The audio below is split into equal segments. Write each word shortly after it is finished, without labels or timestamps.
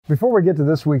Before we get to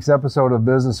this week's episode of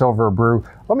Business Over a Brew,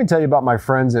 let me tell you about my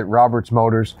friends at Roberts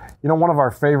Motors. You know, one of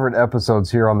our favorite episodes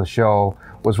here on the show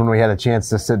was when we had a chance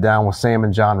to sit down with Sam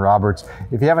and John Roberts.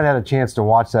 If you haven't had a chance to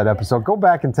watch that episode, go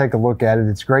back and take a look at it.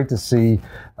 It's great to see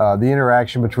the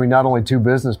interaction between not only two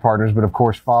business partners, but of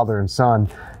course, father and son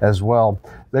as well.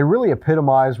 They really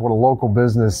epitomize what a local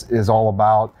business is all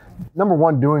about. Number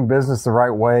one, doing business the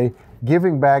right way,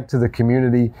 giving back to the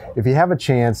community. If you have a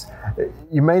chance,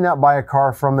 you may not buy a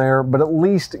car from there, but at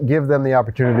least give them the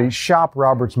opportunity. Shop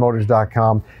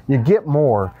robertsmotors.com. You get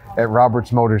more at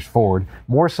Roberts Motors Ford.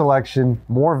 More selection,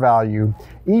 more value.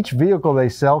 Each vehicle they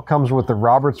sell comes with the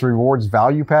Roberts Rewards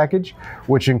Value Package,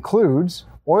 which includes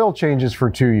oil changes for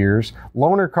 2 years,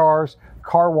 loaner cars,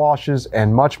 car washes,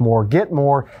 and much more. Get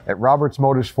more at Roberts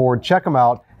Motors Ford. Check them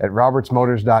out at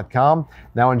robertsmotors.com.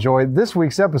 Now enjoy this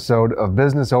week's episode of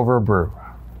Business Over a Brew.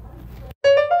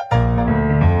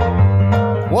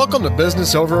 Welcome to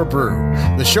Business Over a Brew,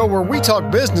 the show where we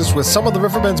talk business with some of the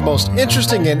Riverbend's most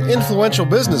interesting and influential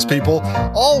business people,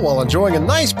 all while enjoying a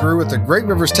nice brew at the Great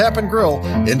Rivers Tap and Grill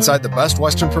inside the Best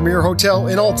Western Premier Hotel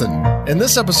in Alton. In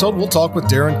this episode, we'll talk with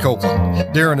Darin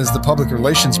Copeland. Darin is the Public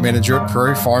Relations Manager at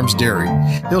Prairie Farms Dairy.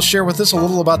 He'll share with us a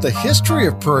little about the history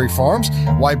of Prairie Farms,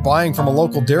 why buying from a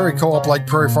local dairy co-op like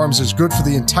Prairie Farms is good for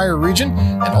the entire region,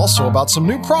 and also about some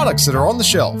new products that are on the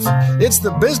shelf. It's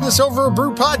the Business Over a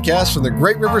Brew podcast from the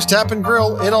Great Rivers Tap and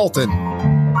Grill in Alton.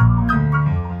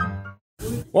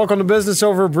 Welcome to Business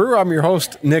Over a Brew. I'm your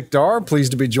host, Nick Darr.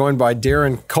 Pleased to be joined by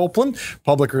Darin Copeland,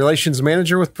 Public Relations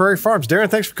Manager with Prairie Farms. Darin,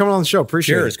 thanks for coming on the show.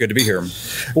 Appreciate it. It's good to be here.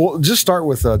 Well, just start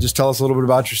with, just tell us a little bit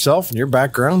about yourself and your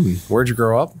background. And where'd you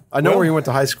grow up? I know where you went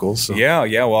to high school. So. Yeah.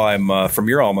 Well, I'm from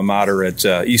your alma mater at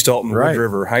East Alton Wood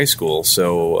River High School.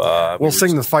 So we'll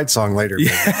sing the fight song later.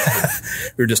 Yeah.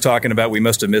 We were just talking about we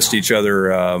must have missed each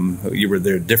other. You were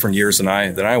there different years than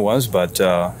I was, but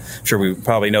I'm sure we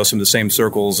probably know some of the same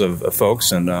circles of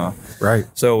folks. And right.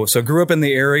 So grew up in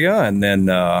the area, and then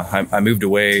I moved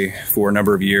away for a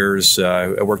number of years.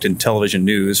 I worked in television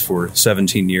news for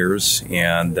 17 years,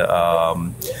 and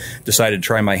decided to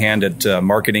try my hand at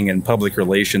marketing and public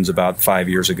relations about 5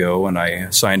 years ago, and I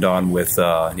signed on with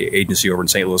the agency over in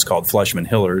St. Louis called Fleshman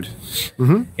Hillard,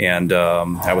 and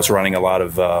I was running a lot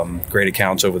of great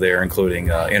accounts over there, including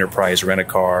Enterprise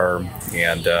Rent-A-Car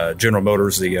and General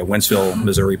Motors, the Wentzville,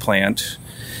 Missouri plant,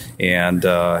 and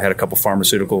had a couple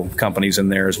pharmaceutical companies in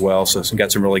there as well, so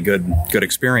got some really good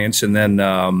experience. And then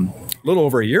a little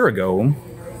over a year ago,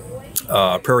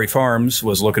 Prairie Farms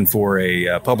was looking for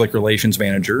a public relations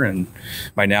manager in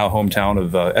my now hometown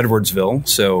of Edwardsville.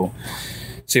 So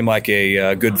seemed like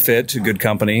a good fit, a good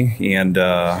company, and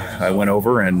I went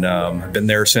over and been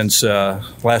there since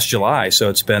last July. So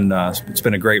it's been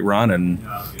a great run, and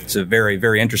it's a very,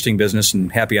 very interesting business,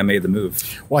 and happy I made the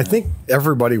move. Well, I think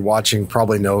everybody watching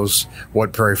probably knows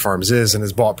what Prairie Farms is and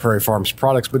has bought Prairie Farms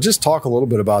products, but just talk a little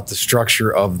bit about the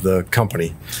structure of the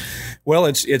company. Well,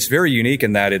 it's very unique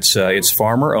in that it's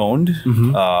farmer owned.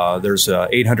 There's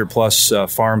 800 plus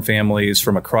farm families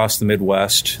from across the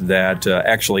Midwest that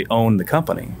actually own the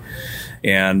company.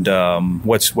 And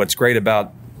what's great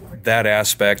about that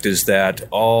aspect is that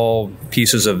all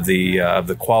pieces of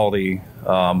the quality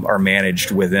are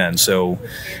managed within. So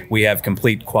we have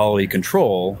complete quality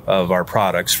control of our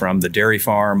products from the dairy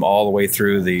farm all the way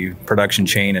through the production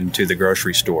chain and to the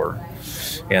grocery store.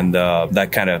 And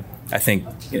that kind of, I think,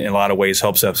 in a lot of ways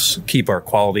helps us keep our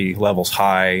quality levels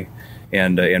high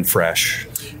and fresh.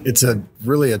 It's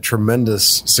really a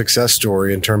tremendous success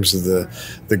story in terms of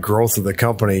the growth of the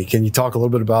company. Can you talk a little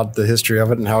bit about the history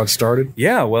of it and how it started?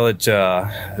 Yeah, well,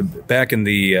 back in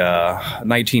the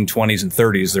 1920s and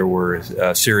 30s, there were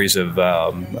a series of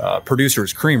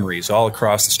producers' creameries all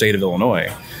across the state of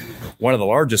Illinois. One of the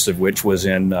largest of which was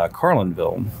in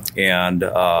Carlinville. And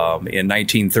in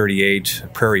 1938,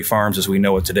 Prairie Farms, as we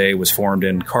know it today, was formed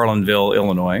in Carlinville,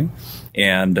 Illinois.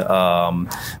 And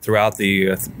throughout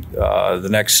the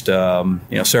next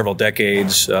several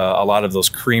decades, a lot of those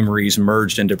creameries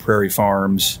merged into Prairie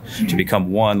Farms to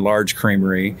become one large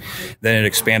creamery. Then it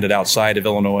expanded outside of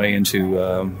Illinois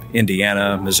into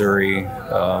Indiana, Missouri,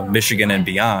 Michigan, and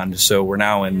beyond. So we're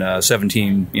now in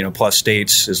 17 plus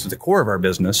states is the core of our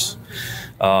business.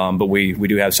 But we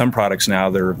do have some products now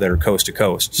that are coast to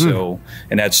coast. So,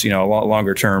 and that's,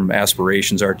 longer term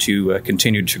aspirations are to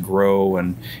continue to grow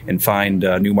and find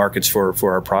new markets for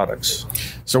our products.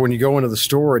 So when you go into the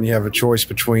store and you have a choice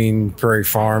between Prairie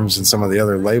Farms and some of the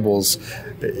other labels,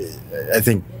 I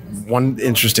think one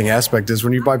interesting aspect is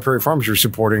when you buy Prairie Farms, you're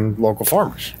supporting local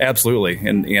farmers. Absolutely,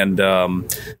 and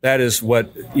that is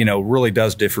what really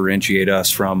does differentiate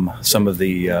us from some of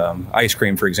the ice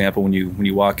cream, for example. When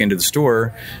you walk into the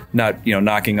store, not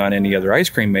knocking on any other ice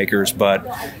cream makers, but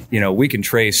we can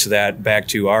trace that back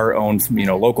to our own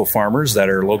local farmers that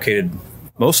are located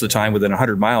most of the time within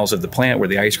 100 miles of the plant where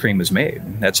the ice cream is made.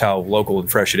 That's how local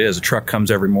and fresh it is. A truck comes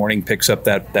every morning, picks up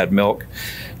that milk,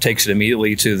 takes it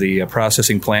immediately to the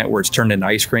processing plant where it's turned into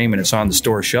ice cream, and it's on the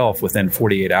store shelf within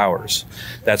 48 hours.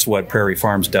 That's what Prairie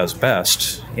Farms does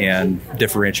best and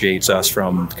differentiates us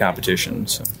from the competition.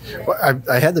 So. Well,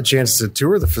 I had the chance to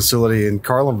tour the facility in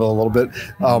Carlinville a little bit.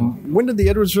 When did the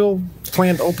Edwardsville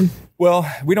plant open? Well,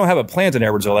 we don't have a plant in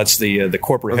Edwardsville. That's the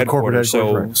corporate headquarters.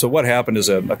 So what happened is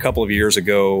a couple of years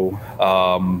ago,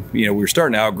 we were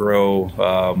starting to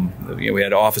outgrow. We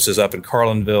had offices up in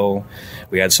Carlinville.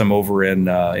 We had some over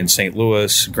in St.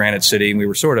 Louis, Granite City, and we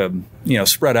were sort of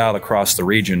spread out across the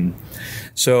region.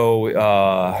 So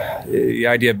the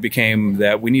idea became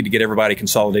that we need to get everybody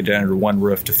consolidated under one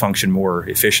roof to function more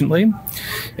efficiently.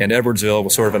 And Edwardsville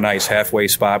was sort of a nice halfway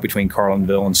spot between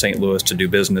Carlinville and St. Louis to do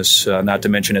business. Not to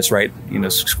mention it's right,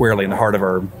 squarely in the heart of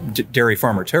our dairy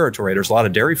farmer territory. There's a lot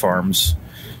of dairy farms,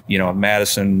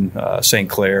 Madison, St.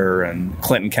 Clair, and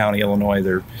Clinton County, Illinois.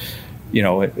 They're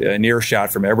an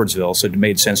earshot from Edwardsville, so it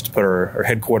made sense to put our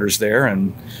headquarters there,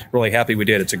 and really happy we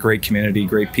did. It's a great community,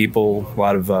 great people, a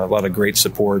lot of great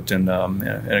support, and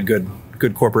a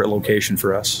good corporate location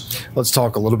for us. Let's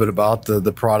talk a little bit about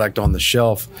the product on the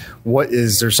shelf.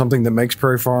 Is there something that makes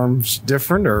Prairie Farms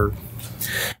different, or?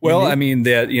 Well, I mean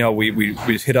that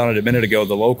we hit on it a minute ago.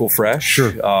 The local fresh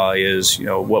is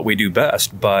what we do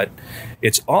best, but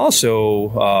it's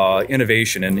also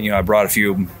innovation, and I brought a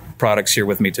few products here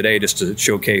with me today just to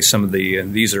showcase some of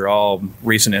these are all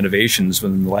recent innovations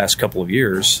within the last couple of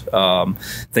years.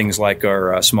 Things like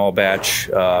our small batch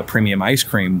premium ice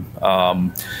cream,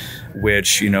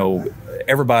 which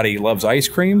everybody loves ice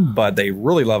cream, but they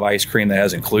really love ice cream that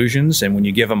has inclusions. And when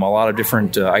you give them a lot of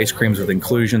different ice creams with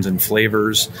inclusions and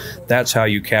flavors, that's how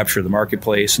you capture the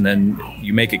marketplace. And then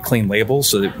you make it clean labels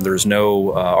so that there's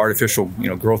no artificial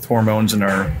growth hormones in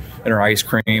our ice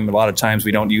cream. A lot of times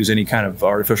we don't use any kind of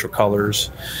artificial colors,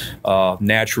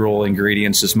 natural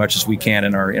ingredients as much as we can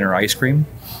in our ice cream.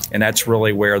 And that's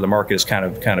really where the market has kind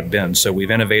of been. So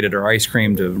we've innovated our ice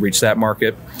cream to reach that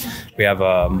market. We have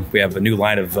a new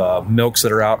line of milks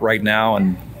that are out right now,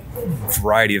 and a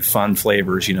variety of fun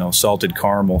flavors. Salted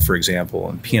caramel, for example,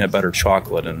 and peanut butter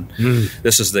chocolate. And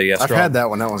this is the I've had that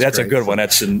one. That's great. A good one.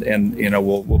 That's and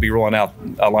we'll be rolling out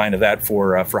a line of that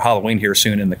for Halloween here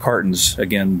soon in the cartons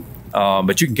again.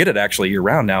 But you can get it actually year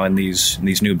round now in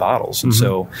these new bottles. And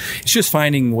so it's just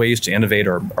finding ways to innovate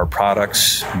our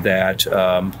products that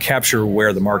capture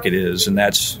where the market is. And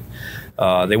that's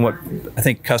I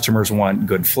think customers want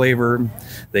good flavor.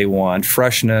 They want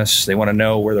freshness. They want to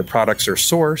know where their products are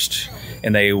sourced,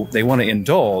 and they want to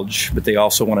indulge, but they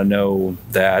also want to know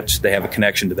that they have a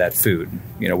connection to that food,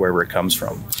 wherever it comes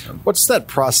from. What's that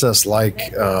process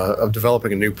like of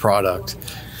developing a new product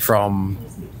from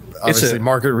obviously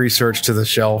market research to the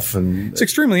shelf? And it's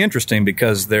extremely interesting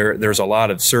because there's a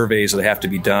lot of surveys that have to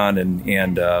be done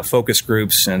and focus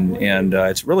groups, and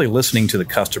it's really listening to the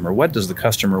customer. What does the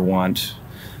customer want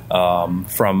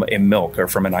from a milk or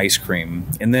from an ice cream?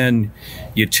 And then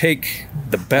you take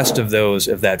the best of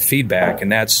that feedback,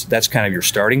 and that's kind of your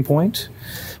starting point.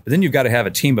 But then you've got to have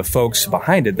a team of folks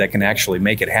behind it that can actually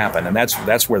make it happen, and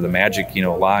that's where the magic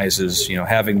lies, is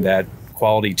having that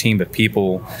quality team of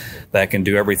people that can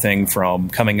do everything from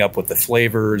coming up with the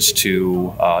flavors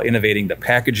to innovating the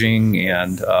packaging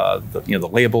and the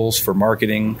labels for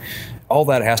marketing. All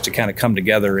that has to kind of come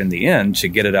together in the end to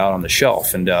get it out on the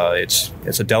shelf, and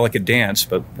it's a delicate dance,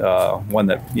 but one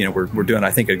that we're doing,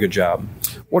 I think, a good job.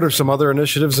 What are some other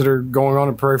initiatives that are going on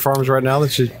at Prairie Farms right now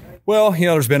that you? Well,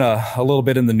 there's been a little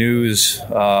bit in the news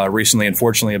recently,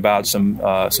 unfortunately, about some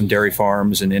dairy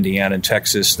farms in Indiana and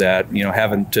Texas that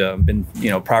haven't been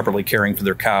properly caring for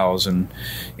their cows, and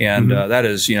that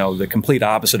is the complete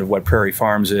opposite of what Prairie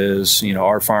Farms is.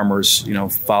 Our farmers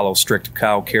follow strict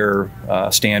cow care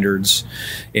standards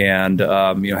and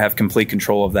have complete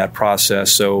control of that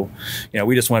process. So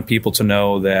we just want people to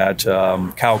know that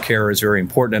cow care is very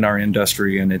important in our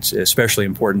industry, and it's especially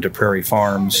important to Prairie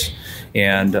Farms.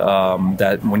 And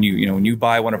that when you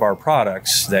buy one of our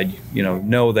products, that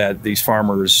know that these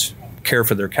farmers care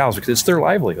for their cows because it's their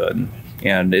livelihood.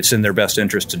 and it's in their best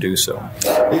interest to do so.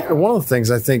 One of the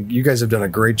things I think you guys have done a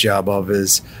great job of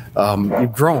is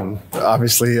you've grown,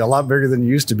 obviously, a lot bigger than you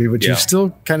used to be, but you've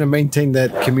still kind of maintained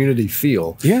that community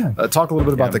feel. Yeah. Talk a little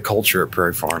bit about the culture at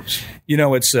Prairie Farms. You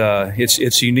know,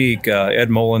 it's unique. Ed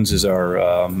Mullins is our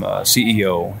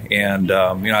CEO, and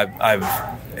you know, I've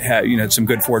had some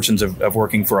good fortunes of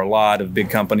working for a lot of big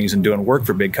companies and doing work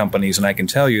for big companies, and I can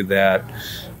tell you that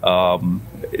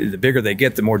the bigger they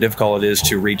get, the more difficult it is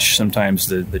to reach sometimes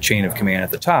the chain of command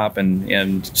at the top,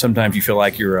 and sometimes you feel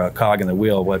like you're a cog in the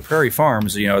wheel. But Prairie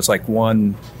Farms, you know, it's like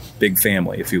one big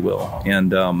family, if you will,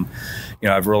 and you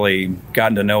know, I've really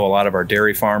gotten to know a lot of our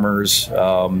dairy farmers,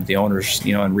 the owners,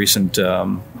 you know, in recent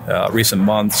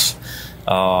months.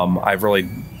 I've really,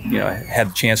 you know, had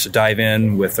the chance to dive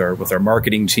in with our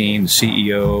marketing team, the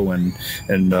CEO,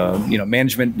 and you know,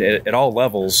 management at all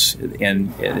levels,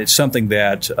 and it's something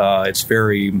that it's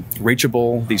very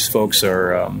reachable. These folks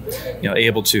are you know,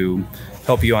 able to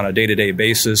help you on a day-to-day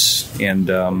basis, and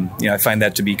you know, I find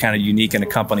that to be kind of unique in a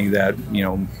company that, you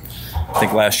know, I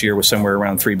think last year was somewhere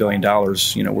around $3 billion,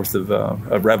 you know, worth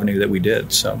of revenue that we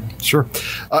did. So sure,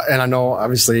 and I know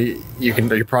obviously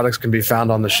your products can be found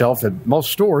on the shelf at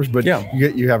most stores, but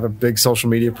you have a big social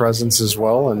media presence as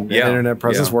well, and internet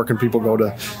presence. Where can people go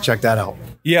to check that out?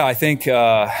 Yeah, I think you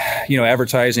know,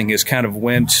 advertising has kind of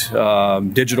went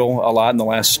digital a lot in the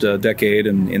last decade,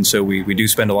 and so we do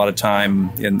spend a lot of time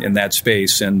in that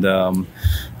space, and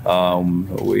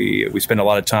we spend a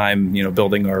lot of time, you know,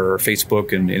 building our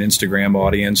Facebook and Instagram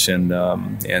audience, and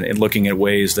looking at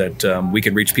ways that we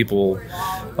can reach people,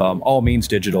 all means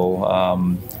digital.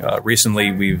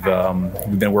 Recently, we've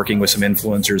been working with some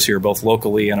influencers here, both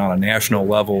locally and on a national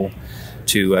level,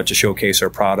 to showcase our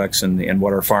products and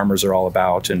what our farmers are all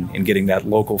about, and getting that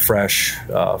local, fresh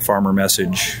farmer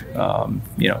message,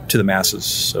 you know, to the masses.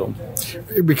 So,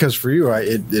 because for you,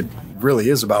 it really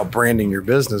is about branding your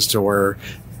business to where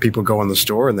people go in the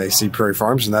store and they see Prairie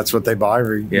Farms and that's what they buy.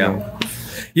 You know.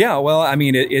 Yeah, well, I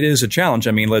mean, it is a challenge.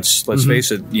 I mean, let's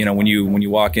face it. You know, when you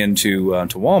walk into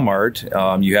to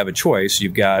Walmart, you have a choice.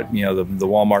 You've got, you know, the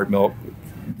Walmart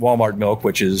milk,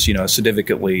 which is, you know,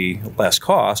 significantly less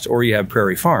cost, or you have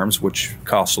Prairie Farms, which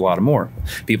costs a lot more.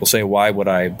 People say, why would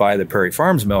I buy the Prairie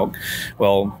Farms milk?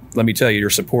 Well, let me tell you, you're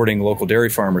supporting local dairy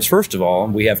farmers. First of all,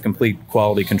 we have complete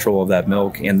quality control of that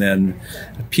milk, and then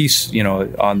a piece, you know,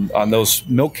 on those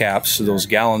milk caps, those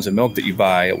gallons of milk that you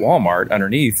buy at Walmart,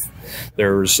 underneath,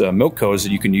 there's milk codes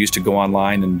that you can use to go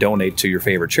online and donate to your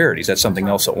favorite charities. That's something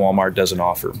else that Walmart doesn't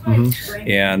offer. Mm-hmm.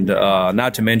 And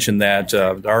not to mention that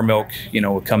our milk, you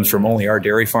know, comes from only our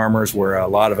dairy farmers, where a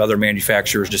lot of other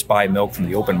manufacturers just buy milk from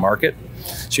the open market.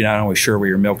 So you're not always sure where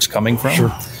your milk's coming from.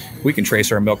 Sure. We can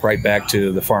trace our milk right back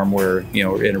to the farm where, you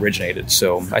know, it originated.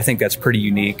 So I think that's pretty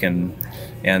unique, and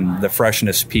the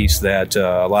freshness piece that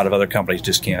a lot of other companies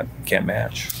just can't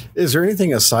match. Is there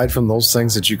anything aside from those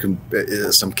things that you can,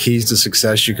 some keys to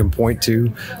success you can point to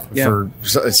for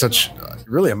such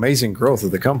really amazing growth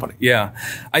of the company? Yeah,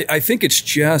 I think it's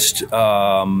just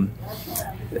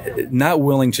not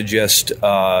willing to just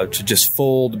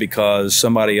fold because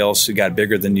somebody else got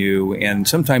bigger than you, and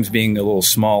sometimes being a little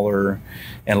smaller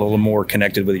and a little more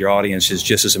connected with your audience is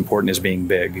just as important as being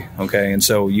big. Okay, and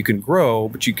so you can grow,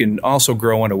 but you can also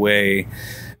grow in a way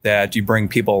that you bring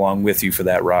people along with you for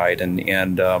that ride.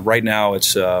 And right now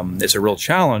it's a real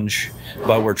challenge,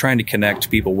 but we're trying to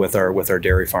connect people with our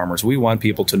dairy farmers. We want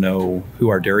people to know who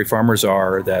our dairy farmers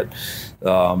are, that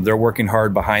they're working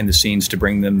hard behind the scenes to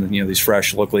bring them, you know, these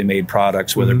fresh, locally made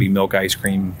products, whether it be milk, ice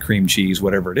cream, cream cheese,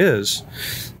 whatever it is,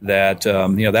 that,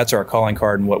 you know, that's our calling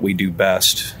card and what we do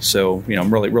best. So, you know,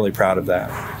 I'm really, really proud of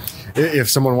that. If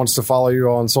someone wants to follow you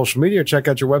on social media, check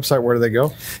out your website, where do they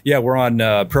go? Yeah, we're on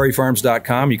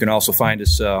prairiefarms.com. You can also find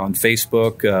us on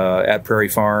Facebook at Prairie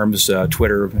Farms,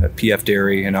 Twitter at PF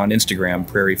Dairy, and on Instagram,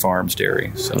 Prairie Farms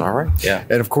Dairy. So, all right. Yeah.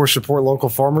 And, of course, support local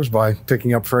farmers by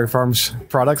picking up Prairie Farms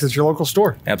products at your local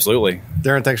store. Absolutely.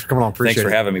 Darin, thanks for coming on. Appreciate it. Thanks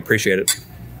for having me. Appreciate it.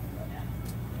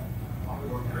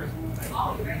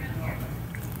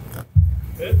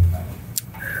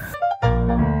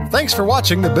 Thanks for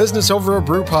watching the Business Over a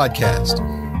Brew podcast.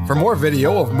 For more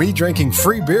video of me drinking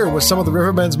free beer with some of the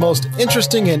Riverbend's most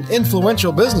interesting and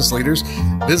influential business leaders,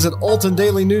 visit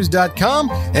AltonDailyNews.com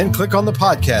and click on the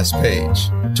podcast page.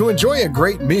 To enjoy a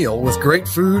great meal with great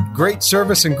food, great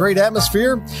service, and great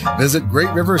atmosphere, visit Great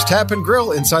Rivers Tap and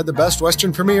Grill inside the Best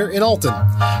Western Premier in Alton.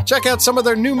 Check out some of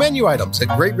their new menu items at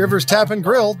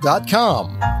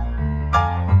GreatRiversTapandGrill.com.